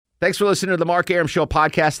Thanks for listening to the Mark Arum Show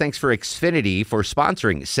podcast. Thanks for Xfinity for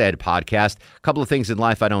sponsoring said podcast. A couple of things in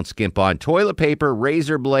life I don't skimp on. Toilet paper,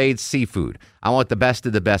 razor blades, seafood. I want the best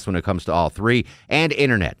of the best when it comes to all three. And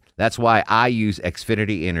internet. That's why I use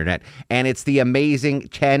Xfinity Internet. And it's the amazing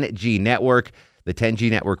 10G network. The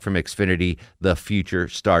 10G network from Xfinity. The future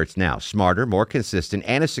starts now. Smarter, more consistent,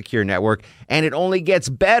 and a secure network. And it only gets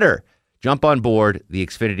better. Jump on board the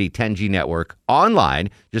Xfinity 10G network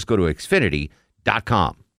online. Just go to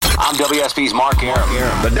Xfinity.com. I'm WSB's Mark Arum.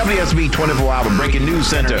 The WSB 24-hour breaking news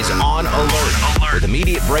center Is on alert with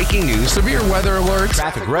immediate breaking news, Severe weather alerts.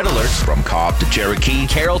 traffic red alerts, from Cobb to Cherokee.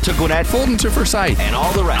 Carroll to Gwinnett, Fulton to Forsyth. and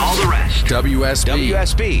all the rest. WSB.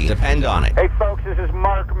 WSB, depend on it. Hey, folks, this is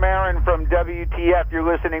Mark Marin from WTF. You're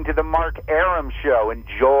listening to The Mark Arum Show.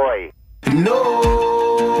 Enjoy.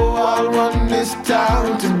 No, I want this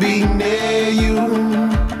town to be near you.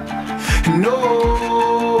 No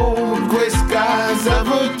gray skies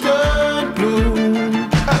ever turn blue.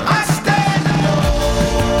 I stand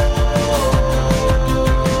alone.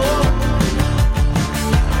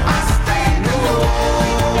 I stand alone.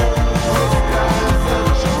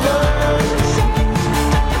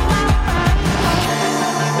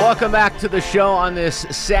 Welcome back to the show on this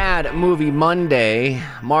sad movie Monday.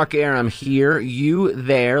 Mark Arum here, you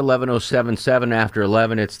there, 11:07 after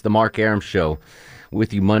 11. It's the Mark Arum Show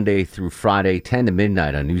with you Monday through Friday, 10 to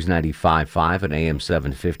midnight on News 95.5 and AM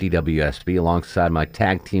 750 WSB, alongside my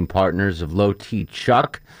tag team partners of Low T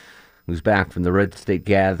Chuck, who's back from the Red State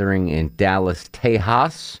Gathering in Dallas,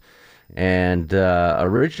 Tejas, and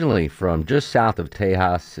originally from just south of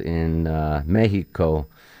Tejas in Mexico,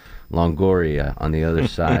 Longoria, on the other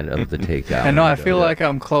side of the takeout. I know, I feel like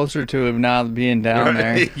I'm closer to him now being down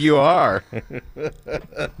there. You are.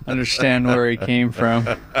 Understand where he came from.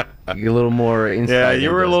 You're a little more inside. Yeah, you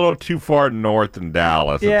were a little too far north in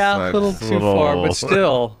Dallas. Yeah, a little too far, but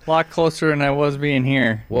still a lot closer than I was being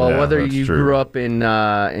here. Well, Yeah, whether that's you true. grew up in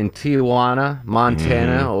Tijuana,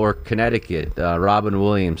 Montana, or Connecticut, Robin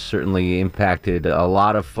Williams certainly impacted a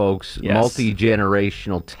lot of folks. Yes.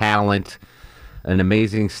 Multi-generational talent, an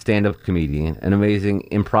amazing stand-up comedian, an amazing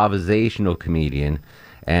improvisational comedian,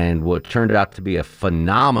 and what turned out to be a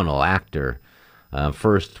phenomenal actor.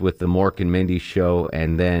 First with the Mork and Mindy show,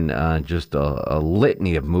 and then just a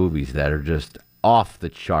litany of movies that are just off the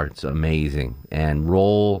charts amazing, and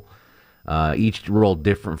each role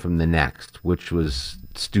different from the next, which was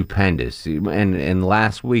stupendous. And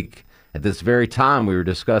last week, at this very time, we were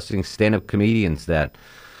discussing stand-up comedians that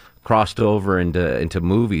crossed over into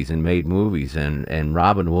movies and made movies, and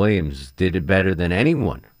Robin Williams did it better than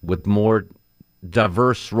anyone, with more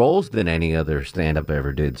diverse roles than any other stand-up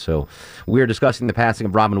ever did. So we are discussing the passing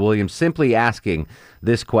of Robin Williams, simply asking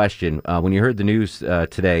this question. When you heard the news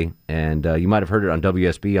today, and you might have heard it on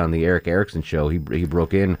WSB on the Eric Erickson show, he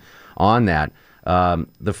broke in on that.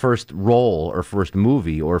 The first role or first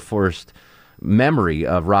movie or first memory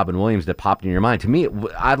of Robin Williams that popped in your mind, to me, it,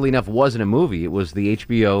 oddly enough, wasn't a movie. It was the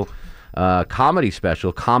HBO comedy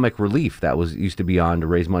special, Comic Relief, that used to be on to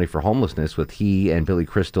raise money for homelessness with he and Billy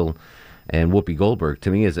Crystal and Whoopi Goldberg.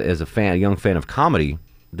 To me, as a young fan of comedy,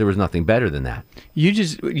 there was nothing better than that.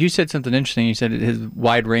 You said something interesting. You said his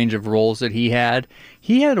wide range of roles that he had.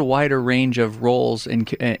 He had a wider range of roles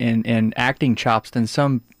and acting chops than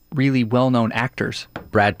some really well-known actors.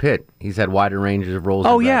 Brad Pitt, he's had wider ranges of roles.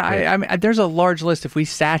 Oh than yeah, Brad Pitt. I mean, there's a large list. If we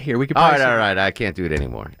sat here, we could. All Probably right, I can't do it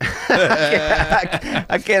anymore.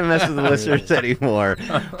 I can't mess with the listeners anymore.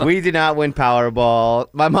 We did not win Powerball.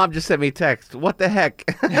 My mom just sent me a text. What the heck?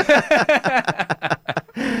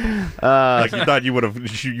 Like you thought you would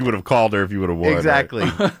have called her if you would have won. Exactly.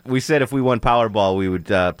 Right? We said if we won Powerball, we would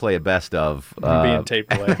play a best of. being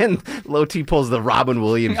taped away. And Low T pulls the Robin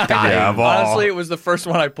Williams dying. Yeah, of all. Honestly, it was the first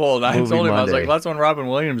one I pulled. I Movie told him, I was Monday. like, "That's when Robin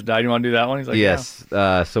Williams died. You want to do that one?" He's like, Yes.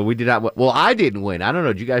 So we did not. Well, I didn't win. I don't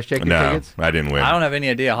know. Did you guys check your No, tickets? I didn't win. I don't have any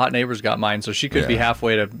idea. Hot Neighbors got mine, so she could be Yeah.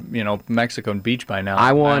 halfway to Mexico Beach by now.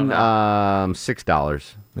 I won don't know.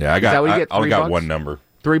 $6. Yeah, I Is that what you get, I only got $3? one number.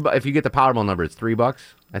 If you get the Powerball number, it's $3.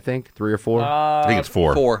 I think 3 or 4. I think it's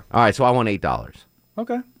 4. 4. All right, so I won $8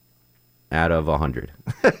 Okay. out of 100.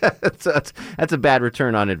 So that's a bad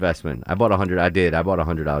return on investment. I bought 100. I bought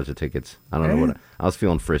 $100 of tickets. I don't know what I was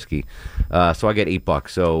feeling frisky. So I get $8.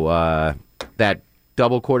 So that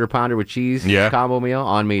double quarter pounder with cheese combo meal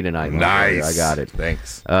on me tonight. Nice. I got it.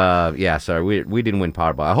 Thanks. Yeah, sorry, we didn't win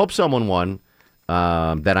Powerball. I hope someone won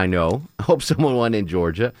that I know. I hope someone won in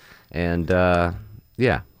Georgia. And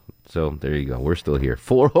yeah. So there you go. We're still here.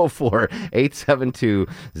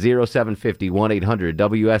 404-872-0750,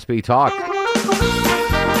 1-800-WSB-TALK.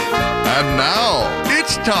 And now, it's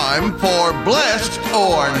It's time for Blessed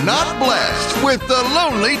or Not Blessed with the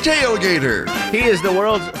Lonely Tailgater. He is the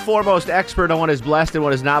world's foremost expert on what is blessed and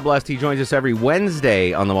what is not blessed. He joins us every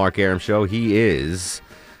Wednesday on the Mark Arum Show. He is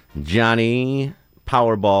Johnny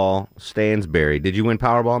Powerball Stansberry. Did you win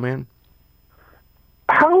Powerball, man?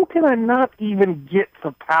 How can I not even get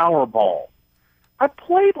the Powerball? I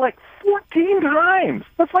played like 14 times.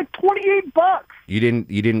 That's like $28. You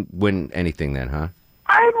didn't win anything then, huh?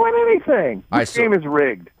 I didn't win anything. This game is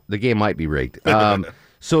rigged. The game might be rigged.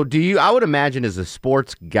 So I would imagine as a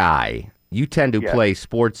sports guy, you tend to play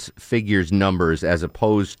sports figures numbers as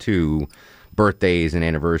opposed to birthdays and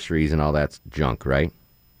anniversaries and all that junk, right?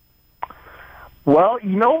 Well,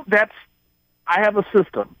 I have a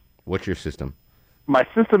system. What's your system? My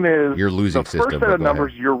system is your losing system. The first set of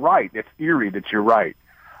numbers, you're right. It's eerie that you're right.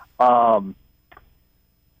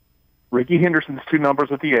 Ricky Henderson's two numbers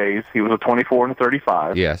with the A's. He was a 24 and a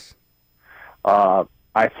 35. Yes. I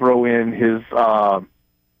throw in his.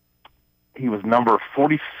 He was number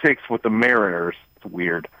 46 with the Mariners. It's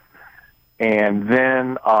weird. And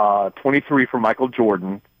then 23 for Michael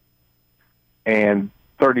Jordan, and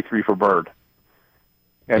 33 for Bird.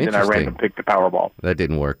 And then I random picked the Powerball. That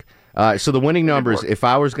didn't work. So the winning numbers, if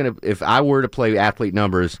I were to play athlete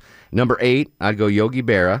numbers, number 8, I'd go Yogi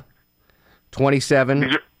Berra.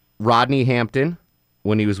 27, Rodney Hampton,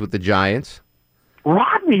 when he was with the Giants.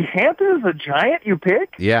 Rodney Hampton is a Giant you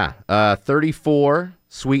pick? Yeah. 34,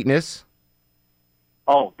 Sweetness.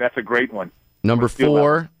 Oh, that's a great one. Number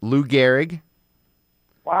 4, Lou Gehrig.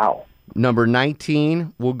 Wow. Number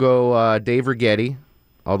 19, we'll go Dave Righetti.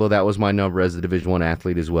 Although that was my number as a Division I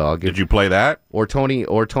athlete as well. Did you play that? Or Tony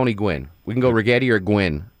Gwynn. We can go Righetti or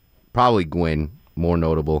Gwynn. Probably Gwynn, more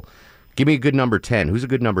notable. Give me a good number 10. Who's a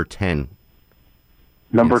good number 10?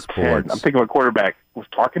 Number 10. I'm thinking of a quarterback. Was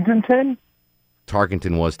Tarkenton 10?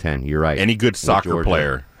 Tarkenton was 10. You're right. Any good soccer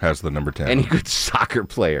player has the number 10. Any good soccer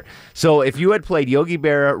player. So if you had played Yogi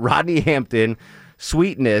Berra, Rodney Hampton,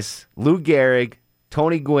 Sweetness, Lou Gehrig,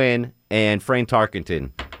 Tony Gwynn, and Frank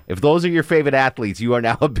Tarkenton, if those are your favorite athletes, you are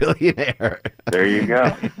now a billionaire. There you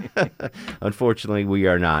go. Unfortunately, we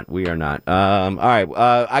are not. We are not. All right.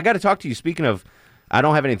 I got to talk to you. Speaking of, I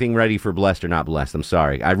don't have anything ready for blessed or not blessed. I'm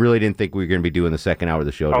sorry. I really didn't think we were going to be doing the second hour of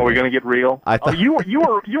the show today. Oh, we're going to get real? I thought, you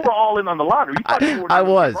were all in on the lottery. You thought you were I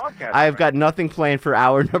was. I have right? got nothing planned for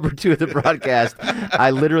hour number 2 of the broadcast.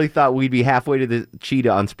 I literally thought we'd be halfway to the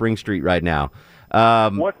Cheetah on Spring Street right now.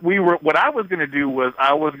 What I was going to do was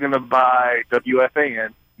I was going to buy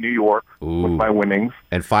WFAN New York with my winnings,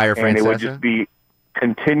 and fire Francesa? And it would just be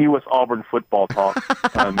continuous Auburn football talk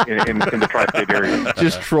in the tri-state area.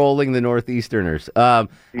 Just trolling the Northeasterners.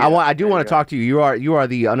 I do want to talk to you. You are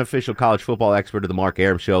the unofficial college football expert of the Mark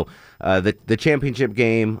Arum Show. The championship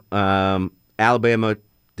game, Alabama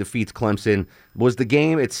defeats Clemson. Was the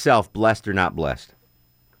game itself blessed or not blessed?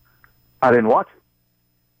 I didn't watch it.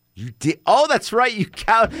 You did? Oh, that's right. You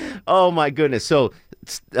count. Oh my goodness. So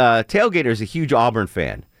Tailgater is a huge Auburn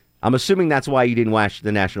fan. I'm assuming that's why you didn't watch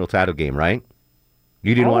the national title game, right?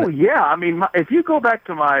 You didn't want to... yeah. I mean, if you go back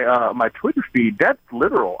to my my Twitter feed, that's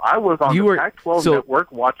literal. I was on the Pac-12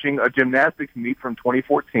 network watching a gymnastics meet from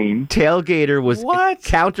 2014. Tailgater was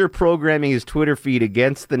counter-programming his Twitter feed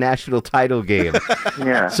against the national title game.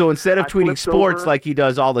 Yeah. So instead of tweeting sports like he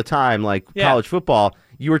does all the time, like college football,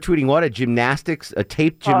 you were tweeting what? A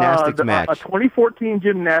taped gymnastics match. A 2014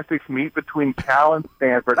 gymnastics meet between Cal and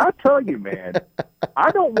Stanford. I tell you, man, I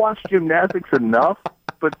don't watch gymnastics enough,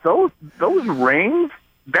 but those rings,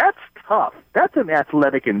 that's tough. That's an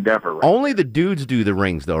athletic endeavor. Right? Only the dudes do the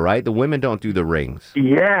rings, though, right? The women don't do the rings.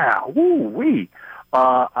 Yeah. Woo-wee.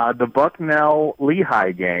 The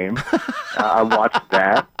Bucknell-Lehigh game, I watched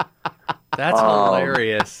that. That's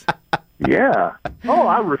hilarious. Yeah. Oh,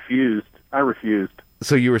 I refused.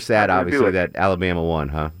 So you were sad, obviously, that Alabama won,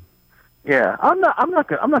 huh? Yeah, I'm not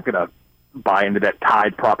gonna buy into that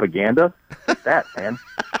Tide propaganda. That man.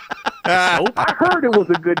 I heard it was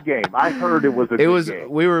a good game.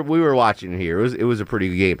 We were watching here. It was a pretty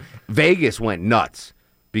good game. Vegas went nuts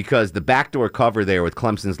because the backdoor cover there with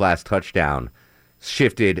Clemson's last touchdown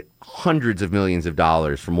shifted hundreds of millions of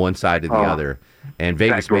dollars from one side to the other. And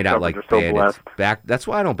Vegas made out like bandits. That's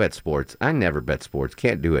why I don't bet sports. I never bet sports.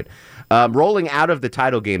 Can't do it. Rolling out of the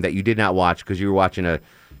title game that you did not watch because you were watching a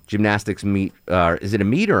gymnastics meet. Is it a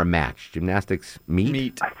meet or a match? Gymnastics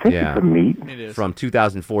meet? I think it's a meet. It is. From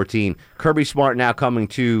 2014. Kirby Smart now coming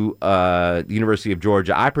to the University of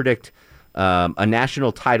Georgia. I predict a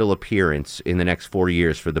national title appearance in the next 4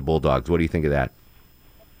 years for the Bulldogs. What do you think of that?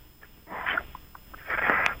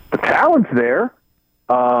 The talent's there.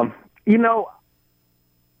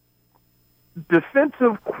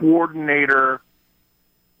 Defensive coordinator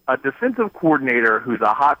a defensive coordinator who's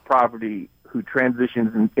a hot property who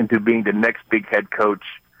transitions into being the next big head coach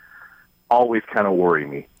always kind of worry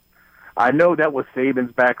me. I know that was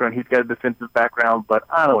Saban's background. He's got a defensive background, but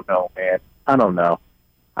I don't know, man. I don't know.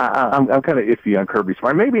 I'm kind of iffy on Kirby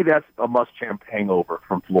Smart. Maybe that's a Muschamp hangover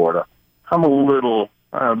from Florida. I'm a little,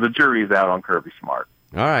 the jury's out on Kirby Smart.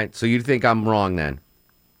 All right, so you think I'm wrong then?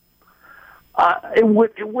 It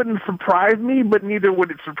wouldn't surprise me, but neither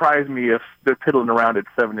would it surprise me if they're piddling around at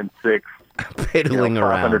 7-6. Piddling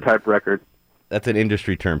around. 500 type record. That's an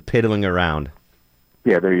industry term, piddling around.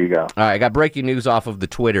 Yeah, there you go. All right, I got breaking news off of the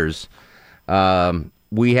Twitters.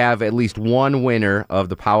 We have at least one winner of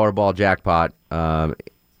the Powerball jackpot.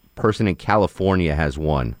 Person in California has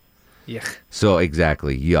won. Yuck. So,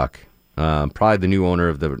 exactly, yuck. Probably the new owner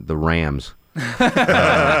of the Rams. Oh,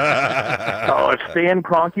 if Stan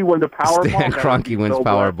Kroenke won the Powerball? Stan Kroenke wins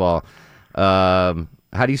Powerball.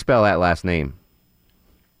 How do you spell that last name?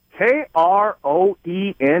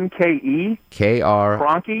 Kroenke.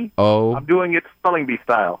 Kroenke. O. I'm doing it spelling bee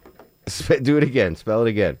style. Do it again. Spell it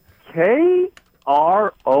again. Kroenke.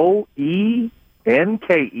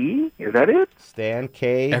 Is that it? Stan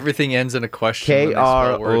K. Everything ends in a question. When they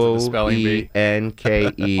spell words in the spelling bee.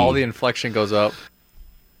 Kroenke. All the inflection goes up.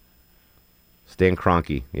 Stan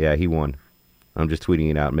Kroenke. Yeah, he won. I'm just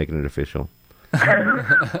tweeting it out, making it official. Stan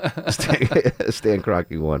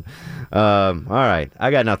Kroenke won. All right,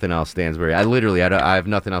 I got nothing else, Stansbury. I have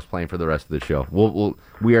nothing else planned for the rest of the show.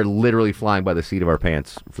 We are literally flying by the seat of our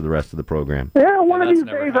pants for the rest of the program. Yeah, one of these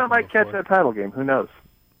days I might catch that title game. Who knows?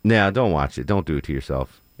 Nah, don't watch it. Don't do it to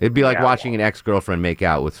yourself. It'd be like watching an ex-girlfriend make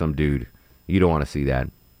out with some dude. You don't want to see that.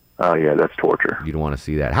 Oh, yeah, that's torture. You don't want to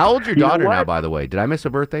see that. How old's your daughter now, by the way? Did I miss a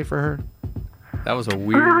birthday for her? That was a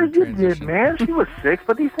weird you did, man. She was 6,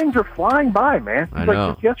 but these things are flying by, man. I know.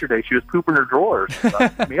 Like just yesterday, she was pooping her drawers.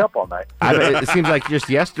 Kept me up all night. It seems like just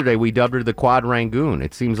yesterday we dubbed her the Quad Rangoon.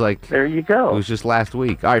 It seems like there you go. It was just last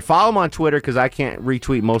week. All right, follow him on Twitter because I can't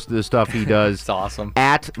retweet most of the stuff he does. It's awesome.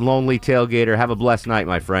 At Lonely Tailgater. Have a blessed night,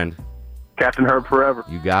 my friend. Captain Herb forever.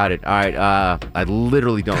 You got it. All right. I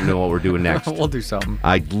literally don't know what we're doing next. We'll do something.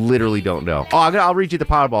 I literally don't know. Oh, I'll read you the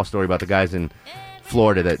Powerball story about the guys in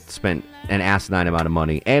Florida that spent an asinine amount of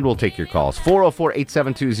money, and we'll take your calls.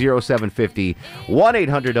 404-872-0750,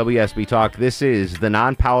 1-800-WSB Talk. This is the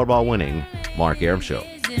non-Powerball winning Mark Arum Show.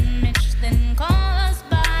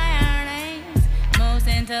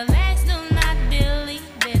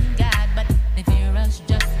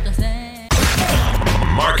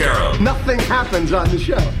 Mark Arum. Nothing happens on the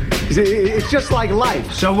show. It's just like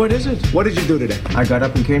life. So what is it? What did you do today? I got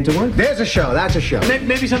up and came to work. There's a show. That's a show.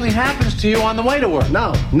 Maybe something happens to you on the way to work.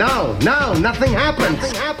 No. Nothing happens.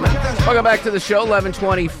 Welcome back to the show.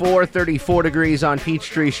 11:24, 34 degrees on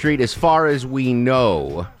Peachtree Street. As far as we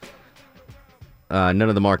know, none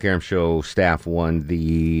of the Mark Arum Show staff won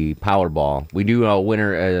the Powerball. We do know a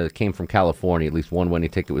winner came from California. At least one winning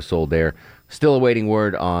ticket was sold there. Still awaiting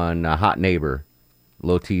word on Hot Neighbor,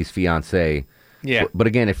 Lotie's fiance. Yeah. But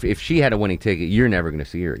again, if she had a winning ticket, you're never going to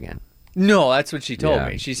see her again. No, that's what she told Yeah.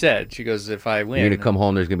 me. She said, she goes, if I win. You're going to come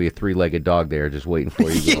home, there's going to be a 3-legged dog there just waiting for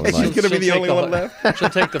you. She's going to be the only one left. She'll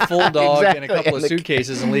take the full dog and a Exactly. couple of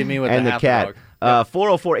suitcases and leave me with and the the half cat. dog.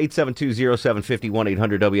 404-872-0750,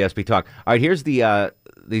 1-800-WSB Talk. All right, here's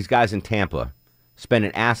these guys in Tampa spend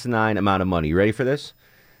an asinine amount of money. You ready for this?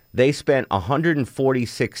 They spent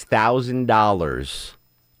 $146,000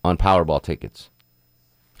 on Powerball tickets.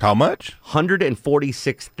 How much?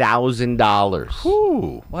 $146,000.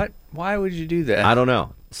 Ooh. What? Why would you do that? I don't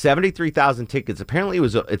know. 73,000 tickets. Apparently,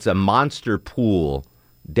 it's a monster pool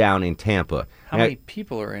down in Tampa. How many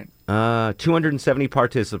people are in? 270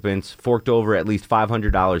 participants, forked over at least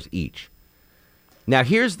 $500 each. Now,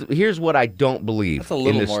 here's what I don't believe That's a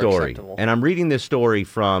little in this more story. acceptable. And I'm reading this story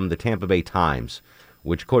from the Tampa Bay Times,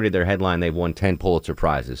 which quoted their headline, they've won 10 Pulitzer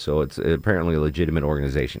Prizes, so it's apparently a legitimate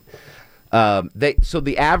organization.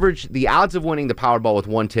 The odds of winning the Powerball with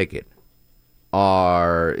one ticket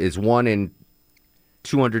is 1 in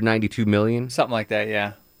 292 million. Something like that,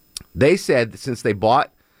 yeah. They said that since they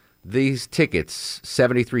bought these tickets,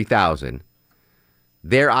 73,000,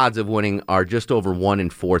 their odds of winning are just over 1 in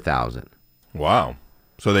 4,000. Wow.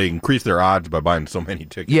 So they increased their odds by buying so many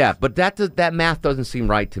tickets. Yeah, but that math doesn't seem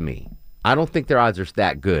right to me. I don't think their odds are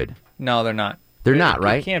that good. No, they're not. They're not,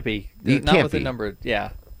 right? It can't be. It Not can't with be. the number.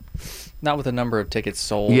 Yeah. Not with the number of tickets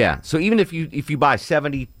sold. Yeah. So even if you buy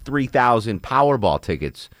 73,000 Powerball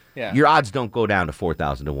tickets, Yeah. your odds don't go down to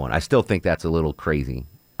 4,000 to 1. I still think that's a little crazy.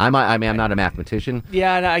 I'm not a mathematician.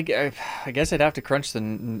 Yeah, and I guess I'd have to crunch the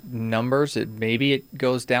numbers. Maybe it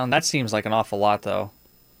goes down. That seems like an awful lot, though.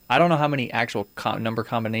 I don't know how many actual number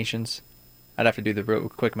combinations I'd have to do the real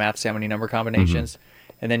quick math, see how many number combinations,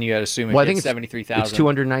 and then you got to assume Well, I it think gets 73,000. It's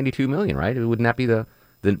 292 million, right? Wouldn't that be the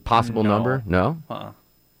possible number? No?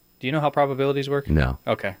 Do you know how probabilities work? No.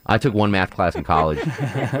 Okay. I took one math class in college.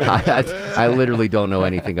 I literally don't know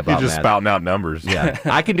anything about You're just math. spouting out numbers. Yeah.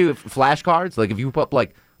 I can do flashcards. Like if you put up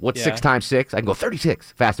like, what's Yeah. 6 times 6? I can go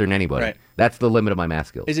 36 faster than anybody. Right. That's the limit of my math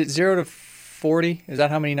skills. Is it 0 to 40? Is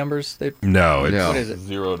that how many numbers they? No, it's What is it?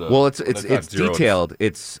 0 to. Well, it's that's not 0 to- detailed.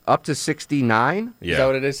 It's up to 69. Is that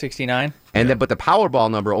what it is? 69. And then, but the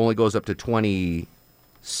Powerball number only goes up to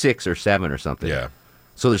 26 or 7 or something. Yeah.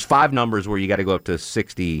 So there's 5 numbers where you got to go up to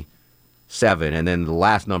 67, and then the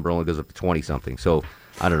last number only goes up to 20 something. So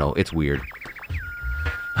I don't know. It's weird.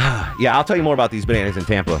 Yeah, I'll tell you more about these bananas in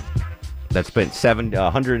Tampa that spent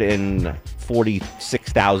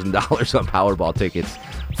 $146,000 on Powerball tickets.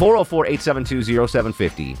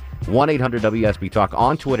 404-872-0750. 1-800-WSB Talk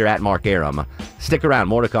on Twitter at Mark Arum. Stick around.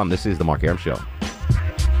 More to come. This is the Mark Arum Show.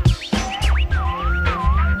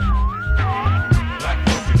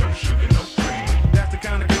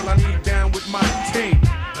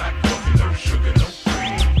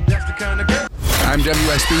 I'm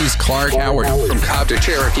WSB's Clark Howard from Cobb to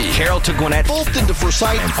Cherokee. Carroll to Gwinnett, Fulton to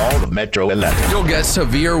Forsyth, and all the Metro 11. You'll get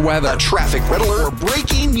severe weather, A traffic red alert, or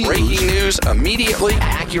breaking news. breaking news immediately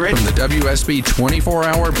Accurate. from the WSB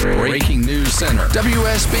 24-hour Breaking News Center.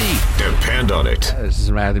 WSB. Depend on it. This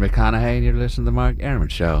is Matthew McConaughey, and you're listening to the Mark Arum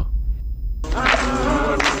Show.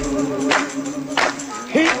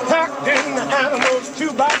 He packed in the animals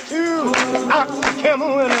 2 by 2, ox, a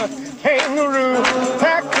camel, and a kangaroo.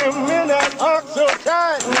 Packed him in that ox so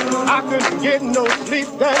tight, I couldn't get no sleep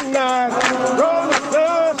that night. Rolling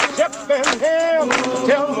Stone, Shep and Ham,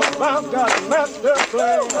 tell them about God's master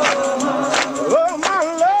plan. Oh, my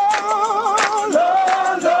Lord,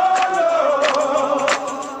 Lord, Lord, Lord.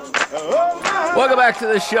 Oh, my Welcome back to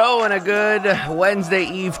the show and a good Wednesday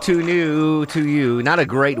Eve to you. Not a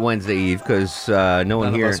great Wednesday Eve because no one None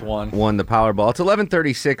of here us won. the Powerball. It's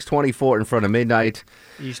 11:36, 24 in front of midnight.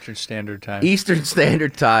 Eastern Standard Time. Eastern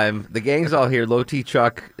Standard Time. The gang's all here. Low T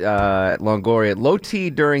Chuck at Longoria. Low T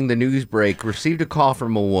during the news break received a call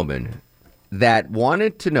from a woman that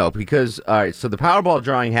wanted to know because, all right, so the Powerball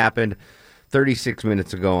drawing happened 36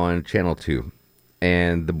 minutes ago on Channel 2.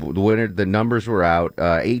 And the winner, the numbers were out,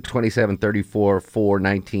 8, 27, 34, 4,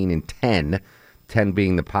 19, and 10, 10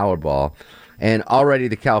 being the Powerball. And already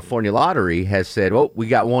the California Lottery has said, oh, we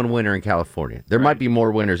got one winner in California. There might be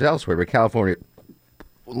more winners elsewhere, but California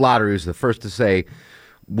Lottery is the first to say,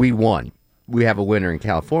 we won. We have a winner in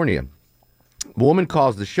California. A woman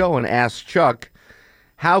calls the show and asks Chuck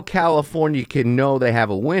how California can know they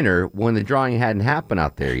have a winner when the drawing hadn't happened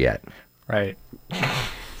out there yet. Right.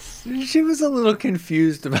 She was a little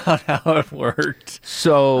confused about how it worked.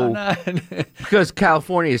 So, because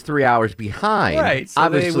California is 3 hours behind, Right. So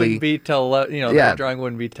obviously, they wouldn't be till that drawing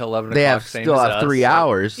wouldn't be till 11 they o'clock. have same still as have us, 3 so-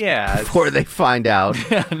 hours Yeah. before they find out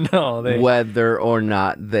they whether or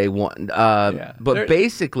not they won. But They're-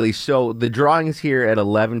 basically, so the drawing is here at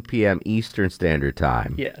 11 p.m. Eastern Standard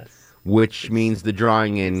Time. Yes. Which means the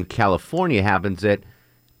drawing in California happens at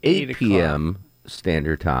 8 p.m.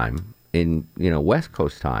 Standard Time in West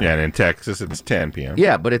Coast time. Yeah, and in Texas it's 10 p.m.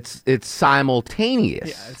 Yeah, but it's simultaneous.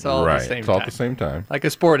 Yeah, it's all right. at the same It's time. all at the same time. Like a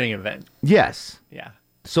sporting event. Yes. Yeah.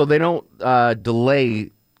 So they don't delay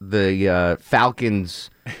the Falcons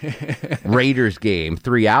Raiders game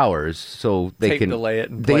 3 hours, so they Tape can delay it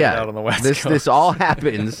and play it out on the West This Coast. all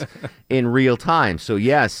happens in real time. So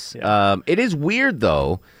yes, it is weird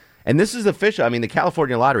though, and this is official. I mean, the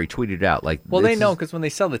California Lottery tweeted it out like. Well, they this know is- because when they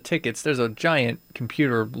sell the tickets, there's a giant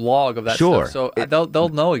computer log of that Sure. stuff. So they'll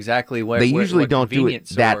know exactly where. They usually what don't do it convenience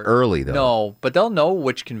that store- early, though. No, but they'll know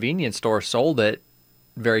which convenience store sold it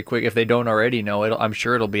very quick. If they don't already know it, I'm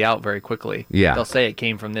sure it'll be out very quickly. Yeah. They'll say it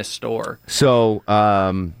came from this store. So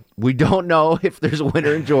we don't know if there's a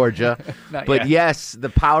winner in Georgia, Not but yet. yes, the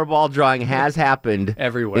Powerball drawing has happened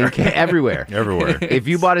Everywhere. everywhere. Everywhere. If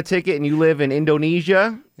you bought a ticket and you live in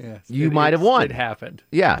Indonesia, you might have won. It happened.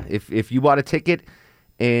 Yeah, if you bought a ticket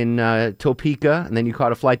in Topeka and then you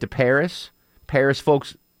caught a flight to Paris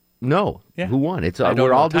folks know Yeah. who won. It's I don't know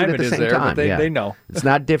we're all what doing time it at it the is same there, but time. they know. It's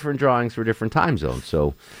not different drawings for different time zones.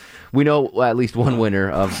 So we know at least one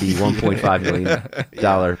winner of the $1.5 million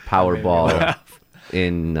Powerball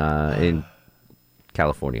in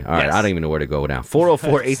California. All right, Yes. I don't even know where to go now.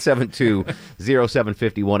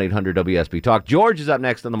 404-872-0750, 1-800-WSB Talk. George is up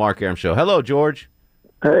next on the Mark Arum Show. Hello, George.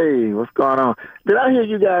 Hey, what's going on? Did I hear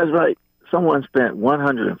you guys right? Someone spent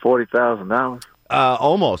 $140,000.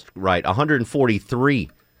 Almost right.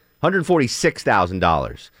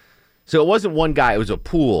 $146,000. So it wasn't one guy. It was a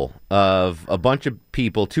pool of a bunch of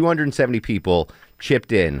people, 270 people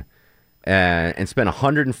chipped in and spent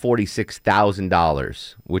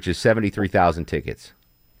 $146,000, which is 73,000 tickets.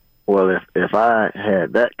 Well, if I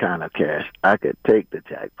had that kind of cash, I could take the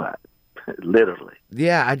jackpot, literally.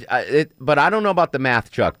 Yeah, but I don't know about the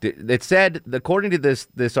math, Chuck. It said, according to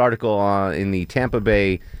this article in the Tampa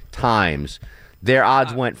Bay Times, their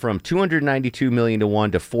odds went from $292 million to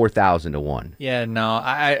 1 to 4,000 to 1. Yeah, no,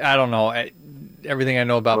 I don't know. Everything I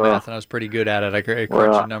know about math, and I was pretty good at it. I crunched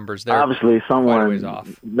the numbers. They're obviously, quite a ways off.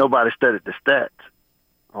 Nobody studied the stats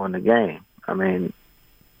on the game. I mean,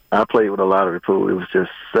 I played with a lottery pool. It was just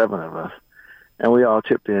 7 of us, and we all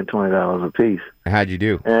chipped in $20 apiece. How'd you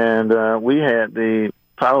do? And we had the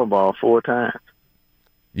Powerball 4 times.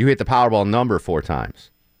 You hit the Powerball number 4 times.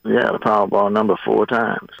 Yeah, the Powerball number 4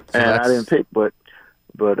 times, so and I didn't pick but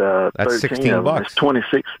that's 13 of them. $16. It's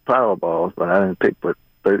 26 Powerballs, but I didn't pick but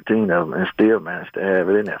 13 of them, and still managed to have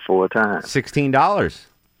it in there 4 times. $16.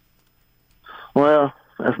 Well,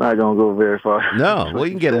 that's not going to go very far. No, well,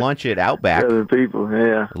 you can get lunch at Outback. 7 people,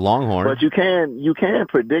 yeah. Longhorn. But you can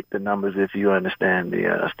predict the numbers if you understand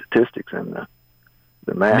the statistics and the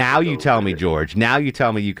math. Now you tell me, George. Now you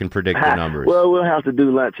tell me you can predict the numbers. Well, we'll have to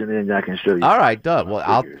do lunch, and then I can show you. All right, done.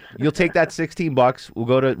 Well, you'll take that $16. We'll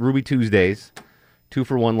go to Ruby Tuesdays.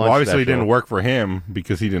 2-for-1 lunch. Well, obviously, special. it didn't work for him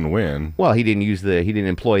because he didn't win. Well, he didn't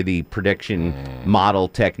employ the prediction model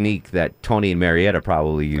technique that Tony and Marietta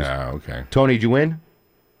probably used. Okay. Tony, did you win?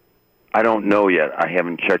 I don't know yet. I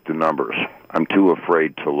haven't checked the numbers. I'm too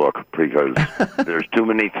afraid to look because there's too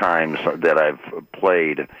many times that I've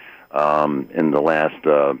played in the last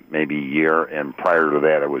maybe year, and prior to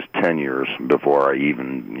that, it was 10 years before I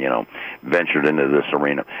even, ventured into this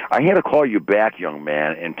arena. I had to call you back, young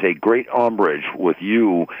man, and take great umbrage with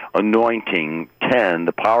you anointing 10,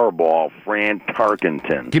 the Powerball, Fran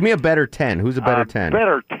Tarkenton. Give me a better 10. Who's a better 10?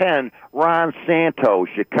 Better 10, Ron Santo,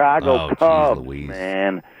 Chicago Cubs,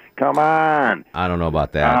 man. Come on. I don't know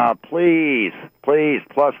about that. Please.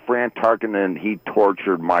 Plus, Fran Tarkenton, he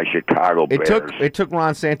tortured my Chicago Bears. It took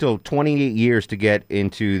Ron Santo 28 years to get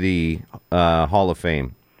into the Hall of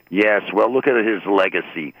Fame. Yes. Well, look at his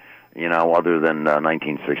legacy. Other than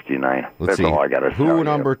 1969. Let's see. All I got to tell you.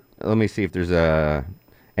 Let me see if there's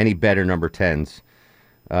any better number 10s.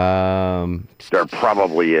 There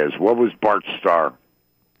probably is. What was Bart Starr?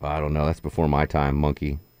 I don't know. That's before my time,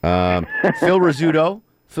 monkey. Phil Rizzuto.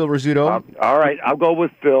 All right, I'll go with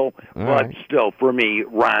Phil. Still, for me,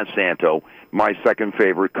 Ron Santo, my second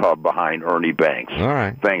favorite Cub behind Ernie Banks. All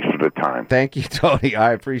right. Thanks for the time. Thank you, Tony.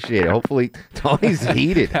 I appreciate it. Hopefully, Tony's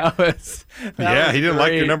heated. He didn't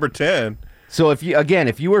like your number 10. So if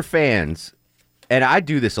you were fans, and I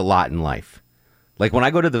do this a lot in life, like when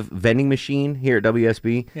I go to the vending machine here at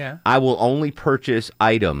WSB, I will only purchase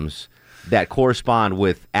items that correspond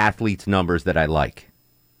with athletes' numbers that I like.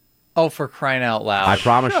 Oh, for crying out loud. I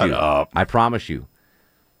promise Shut you. up. I promise you.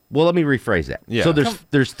 Well, let me rephrase that. Yeah. So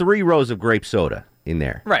there's 3 rows of grape soda in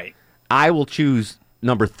there. Right. I will choose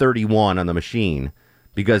number 31 on the machine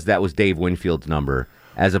because that was Dave Winfield's number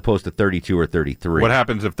as opposed to 32 or 33. What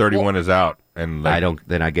happens if 31 is out and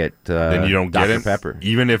then I get then you don't get Dr. it? Pepper.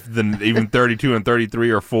 Even if even 32 and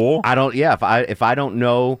 33 are full? I don't if I don't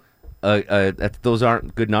know those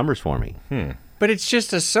aren't good numbers for me. But it's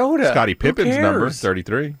just a soda. Scottie Pippen's number, cares?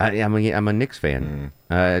 33. I'm a Knicks fan.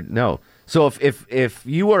 No. So if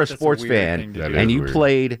you are a sports fan and you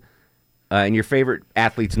played in your favorite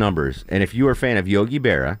athletes' numbers, and if you were a fan of Yogi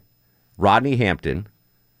Berra, Rodney Hampton,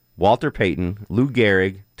 Walter Payton, Lou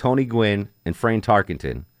Gehrig, Tony Gwynn, and Fran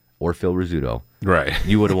Tarkenton, or Phil Rizzuto, right,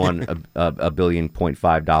 you would have won $1.5 billion.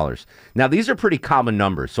 Now these are pretty common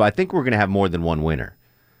numbers, so I think we're going to have more than one winner.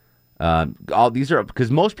 All these are because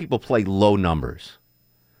most people play low numbers.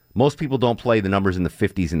 Most people don't play the numbers in the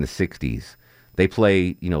 50s and the 60s. They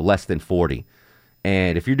play, less than 40.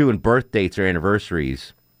 And if you're doing birth dates or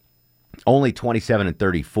anniversaries, only 27 and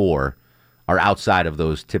 34 are outside of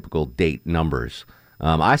those typical date numbers.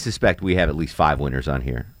 I suspect we have at least 5 winners on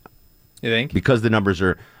here. You think? Because the numbers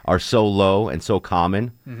are so low and so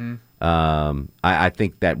common. Mm-hmm. I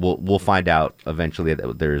think that we'll find out eventually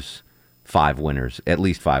that there's 5 winners, at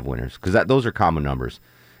least 5 winners, because those are common numbers.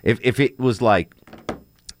 If it was like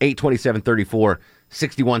 8, 27, 34,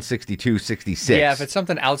 61, 62, 66. Yeah, if it's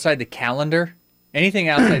something outside the calendar, anything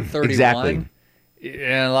outside 31. Exactly.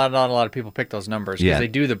 And not a lot of people pick those numbers because they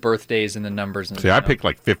do the birthdays and the numbers. And See, I picked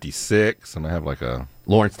like 56, and I have like a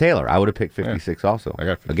Lawrence Taylor. I would have picked 56 also. I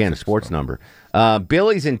got 56, again a sports number.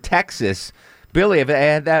 Billy's in Texas. Billy,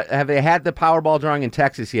 have they had the Powerball drawing in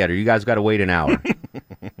Texas yet, or you guys got to wait an hour?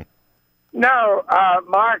 No,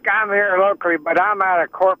 Mark, I'm here locally, but I'm out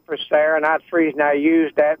of Corpus there, and that's the reason I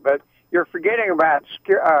used that. But you're forgetting about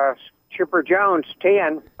Chipper Jones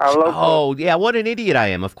 10, our local. Oh, yeah, what an idiot I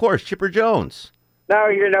am. Of course, Chipper Jones. No,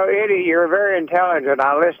 you're no idiot. You're very intelligent.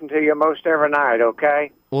 I listen to you most every night, okay?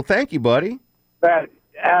 Well, thank you, buddy. But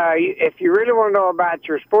if you really want to know about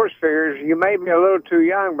your sports figures, you may be a little too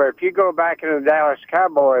young, but if you go back into the Dallas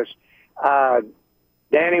Cowboys,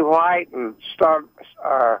 Danny White and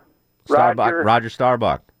Roger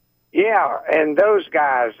Staubach. Yeah, and those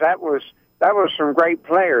guys, that was some great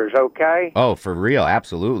players, okay? Oh, for real,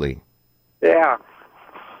 absolutely. Yeah.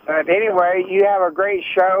 But anyway, you have a great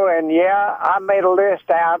show, and yeah, I made a list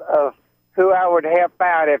out of who I would help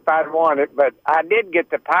out if I'd want it, but I did get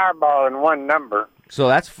the Powerball in one number. So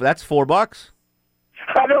that's $4?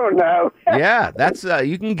 I don't know. Yeah, that's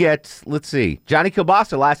you can get. Let's see, Johnny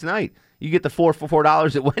Kilbasa last night. You get the $4 for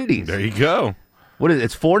 $4 at Wendy's. There you go. What is it?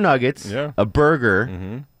 It's 4 nuggets, a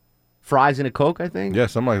burger, fries, and a Coke. I think. Yeah,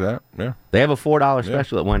 something like that. Yeah. They have a $4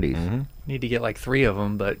 special at Wendy's. Need to get like 3 of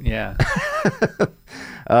them, but yeah.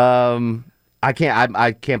 I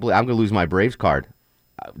can't believe I'm going to lose my Braves card.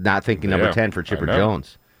 Not thinking number 10 for Chipper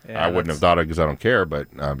Jones. Yeah, I wouldn't have thought it because I don't care, but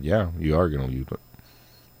yeah, you are going to use it.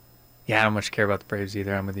 Yeah, I don't much care about the Braves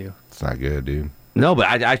either. I'm with you. It's not good, dude. No, but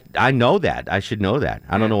I know that. I should know that.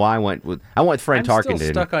 I don't know why I went with Frank Tarkenton. I'm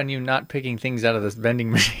still stuck on you not picking things out of this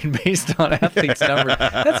vending machine based on athletes' numbers.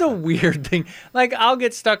 That's a weird thing. Like, I'll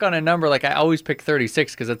get stuck on a number. Like, I always pick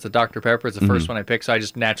 36 because that's the Dr. Pepper. It's the first one I pick, so I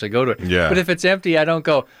just naturally go to it. Yeah. But if it's empty, I don't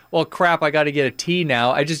go, well, crap, I got to get a T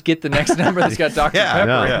now. I just get the next number that's got Dr.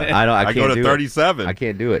 Pepper in it. I go to 37. I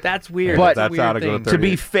can't do it. That's weird. But that's how to go to 38. To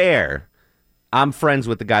be fair, I'm friends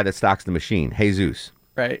with the guy that stocks the machine, Jesus.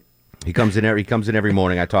 Right. He comes in every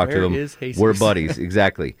morning. I talk to him. Where is Jesus? We're buddies,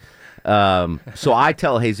 exactly. So I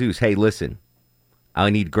tell Jesus, hey, listen, I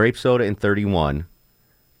need grape soda in 31.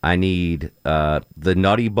 I need the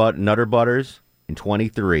Nutter Butters in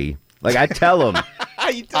 23. Like, I tell him.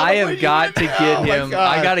 I have got to get him.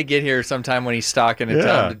 I got to get here sometime when he's stocking and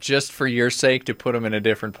tell him just for your sake to put him in a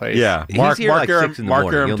different place. Yeah, Mark Aram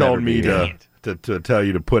told me to tell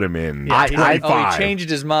you to put him in. Yeah, he changed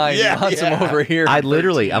his mind. He wants him over here. I'm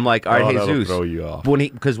like, all right, Jesus. Throw you off.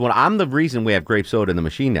 Because I'm the reason we have grape soda in the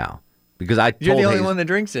machine now. Because You're the only one that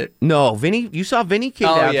drinks it. No, Vinny. You saw Vinny came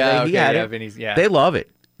down today. He had it. Vinny's, They love it.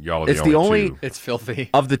 Y'all are it's the only. It's filthy.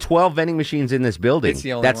 Of the 12 vending machines in this building,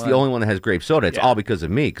 the only one that has grape soda. It's all because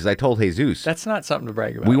of me. Because I told Jesus. That's not something to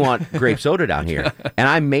brag about. We want grape soda down here, and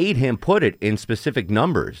I made him put it in specific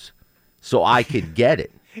numbers so I could get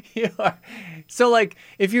it. So, like,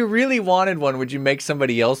 if you really wanted one, would you make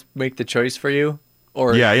somebody else make the choice for you?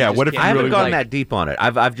 Or what if I haven't gone that deep on it?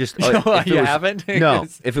 I've just haven't. No,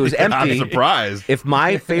 if it was empty, I'm surprised. If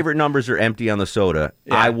my favorite numbers are empty on the soda,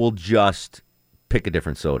 I will just pick a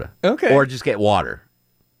different soda. Okay, or just get water.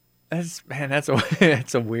 That's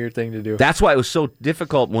a weird thing to do. That's why it was so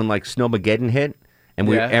difficult when like Snowmageddon hit. And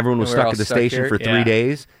everyone was stuck at the station for 3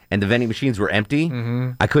 days, and the vending machines were empty.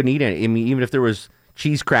 I couldn't eat any. I mean, even if there was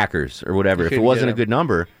cheese crackers or whatever, if it wasn't a good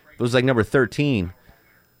number, if it was like number 13.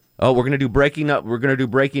 Oh, we're gonna do breaking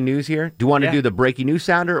news here. Do you want to do the breaking news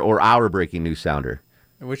sounder or our breaking news sounder?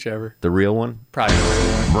 Whichever. The real one? Probably.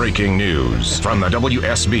 Breaking news from the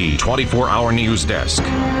WSB 24-hour news desk.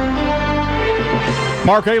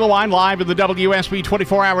 Mark Alewine live in the WSB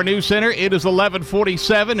 24-hour news center. It is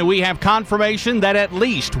 11:47, and we have confirmation that at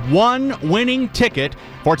least one winning ticket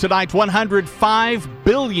for tonight's $105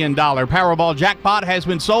 billion Powerball jackpot has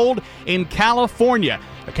been sold in California.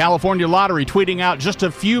 The California Lottery tweeting out just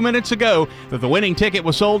a few minutes ago that the winning ticket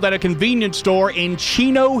was sold at a convenience store in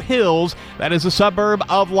Chino Hills. That is a suburb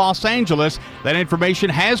of Los Angeles. That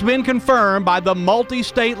information has been confirmed by the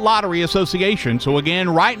Multi-State Lottery Association. So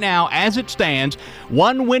again, right now, as it stands,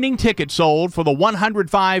 one winning ticket sold for the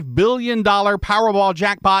 $105 billion Powerball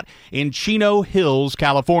jackpot in Chino Hills,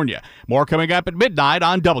 California. More coming up at midnight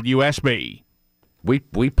on WSB.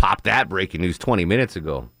 We popped that breaking news 20 minutes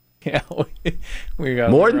ago. Yeah, we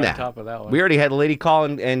got more than that. On top of that one. We already had a lady call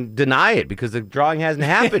and deny it because the drawing hasn't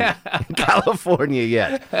happened in California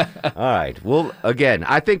yet. All right. Well, again,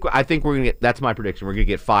 I think we're gonna get. That's my prediction. We're gonna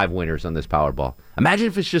get 5 winners on this Powerball. Imagine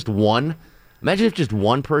if it's just one. Imagine if just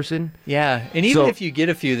one person. Yeah, and even if you get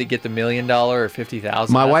a few that get the $1 million or $50,000.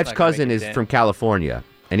 My wife's cousin is from California,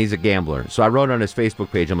 and he's a gambler. So I wrote on his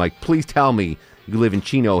Facebook page. I'm like, please tell me you live in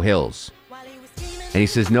Chino Hills. And he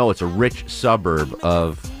says, no, it's a rich suburb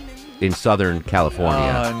in Southern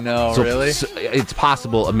California. Oh, no, really? So it's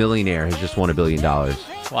possible a millionaire has just won $1 billion.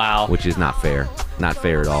 Wow. Which is not fair. Not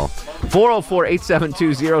fair at all.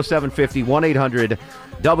 404-872-0750,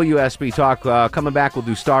 WSB Talk. Coming back, we'll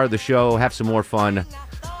do Star of the Show, have some more fun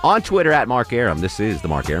on Twitter at Mark Arum. This is The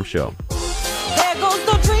Mark Arum Show. There goes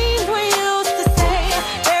the dreams we used to say.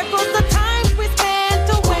 There goes the times we spent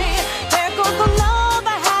away. There goes the love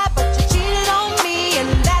I had, but you cheated on me, and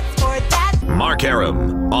that's for that. Mark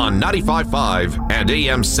Arum on 95.5 and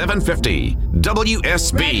AM 750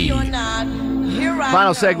 WSB.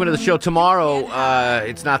 Final segment of the show tomorrow.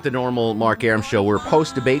 It's not the normal Mark Arum Show. We're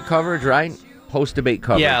post-debate coverage, right? Post-debate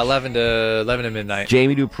coverage. Yeah, 11 to midnight.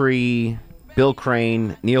 Jamie Dupree, Bill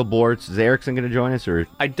Crane, Neil Bortz. Is Erickson going to join us, or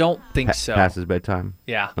I don't think so. Past his bedtime?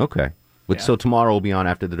 Yeah. Okay. So tomorrow we'll be on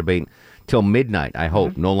after the debate till midnight, I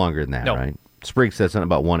hope. No longer than that, right? Spriggs said something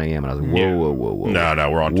about 1 a.m., and I was like, whoa. No,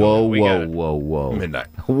 we're on Whoa. midnight.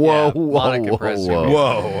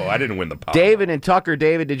 Whoa. I didn't win the Powerball. David and Tucker.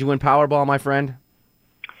 David, did you win Powerball, my friend?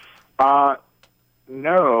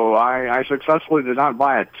 No, I successfully did not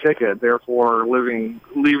buy a ticket, therefore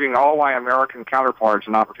leaving all my American counterparts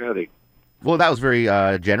an opportunity. Well, that was very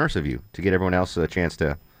generous of you to get everyone else a chance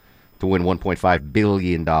to win $1.5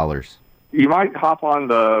 billion. You might hop on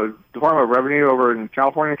the Department of Revenue over in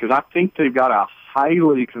California, because I think they've got a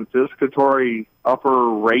highly confiscatory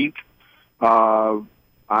upper rate. I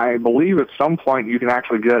believe at some point you can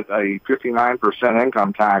actually get a 59%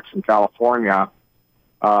 income tax in California.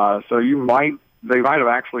 So they might have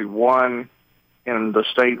actually won in the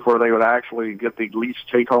state where they would actually get the least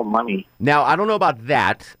take-home money. Now, I don't know about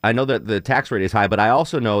that. I know that the tax rate is high, but I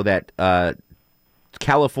also know that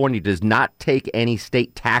California does not take any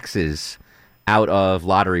state taxes out of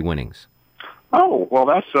lottery winnings. Oh, well,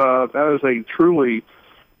 that is a truly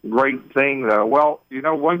great thing, though. Well,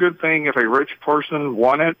 one good thing, if a rich person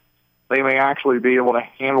won it, they may actually be able to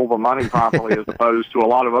handle the money properly as opposed to a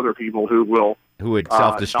lot of other people who would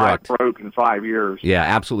self-destruct. Die broke in 5 years. Yeah,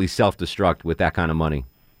 absolutely self-destruct with that kind of money.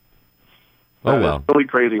 Oh, well. Really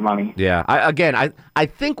crazy money. Yeah. I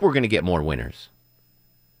think we're going to get more winners.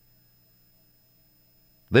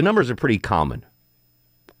 The numbers are pretty common.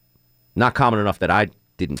 Not common enough that I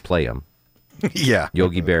didn't play them. Yeah.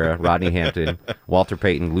 Yogi Berra, Rodney Hampton, Walter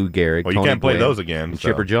Payton, Lou Gehrig, Well, Tony you can't play Gwynn, those again. and so.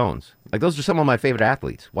 Chipper Jones. Like, those are some of my favorite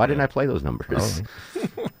athletes. Why didn't I play those numbers?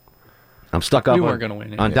 Oh. I'm stuck up You weren't gonna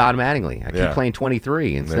win on anyway. Don Mattingly. I keep playing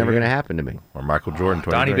 23, and it's never going to happen to me. Or Michael Jordan,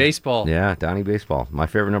 23. Donnie Baseball. Yeah, Donnie Baseball. My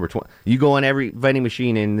favorite number 20. You go in every vending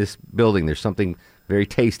machine in this building, there's something very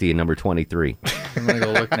tasty in number 23. I'm going to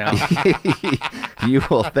go look now. You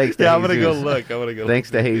will, thanks to Yeah, Jesus. I'm going to go look. Thanks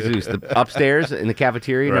to Jesus. Upstairs in the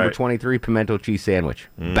cafeteria, number 23, pimento cheese sandwich.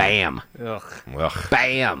 Bam. Ugh.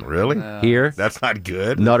 Bam. Really? Here, That's not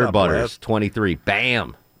good. Nutter Not Butters, blessed. 23.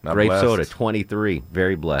 Bam. Not Grape blessed. soda, 23.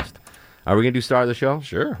 Very blessed. Are we going to do Star of the Show?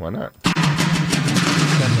 Sure, why not?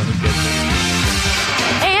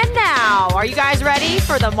 And now, are you guys ready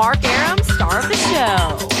for the Mark Arum Star of the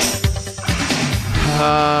Show?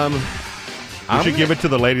 We should give it to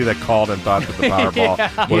the lady that called and thought that the Powerball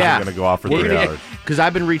wasn't going to go off for $3. Because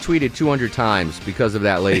I've been retweeted 200 times because of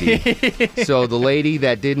that lady. So the lady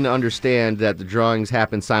that didn't understand that the drawings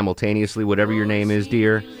happen simultaneously, whatever your name is,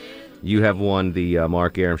 dear, you have won the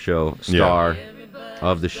Mark Arum Show Star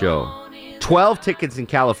of the Show. 12 tickets in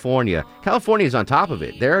California. California's on top of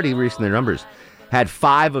it. They're already releasing their numbers. Had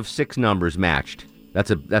 5 of 6 numbers matched. That's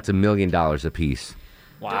 $1 million apiece.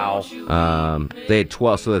 Wow. They had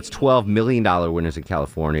 12, so that's $12 million winners in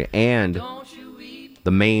California, and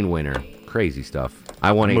the main winner. Crazy stuff.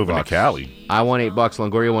 I won $8. Moving to Cali. I won $8.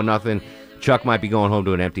 Longoria won nothing. Chuck might be going home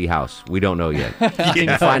to an empty house. We don't know yet. You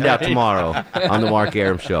can find out tomorrow on the Mark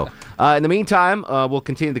Arum Show. In the meantime, we'll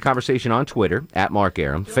continue the conversation on Twitter at Mark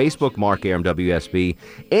Arum, Facebook Mark Arum WSB,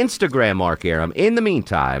 Instagram Mark Arum. In the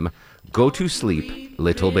meantime, go to sleep,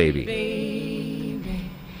 little baby.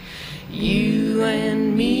 You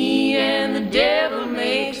and me and the devil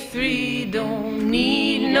makes 3. Don't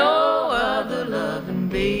need no other loving,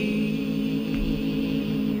 baby.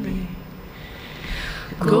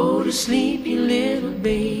 Go to sleep, you little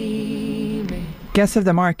baby. Guests of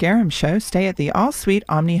the Mark Arum Show stay at the All Suite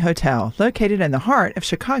Omni Hotel, located in the heart of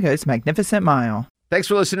Chicago's Magnificent Mile. Thanks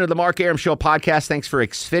for listening to the Mark Arum Show podcast. Thanks for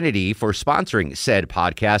Xfinity for sponsoring said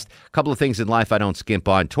podcast. A couple of things in life I don't skimp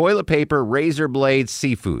on. Toilet paper, razor blades,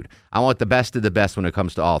 seafood. I want the best of the best when it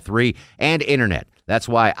comes to all three. And internet. That's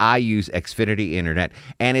why I use Xfinity Internet.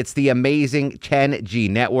 And it's the amazing 10G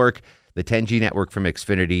network. The 10G network from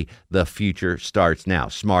Xfinity, the future starts now.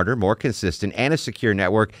 Smarter, more consistent, and a secure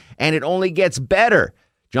network. And it only gets better.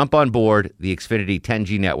 Jump on board the Xfinity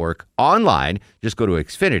 10G network online. Just go to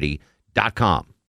Xfinity.com.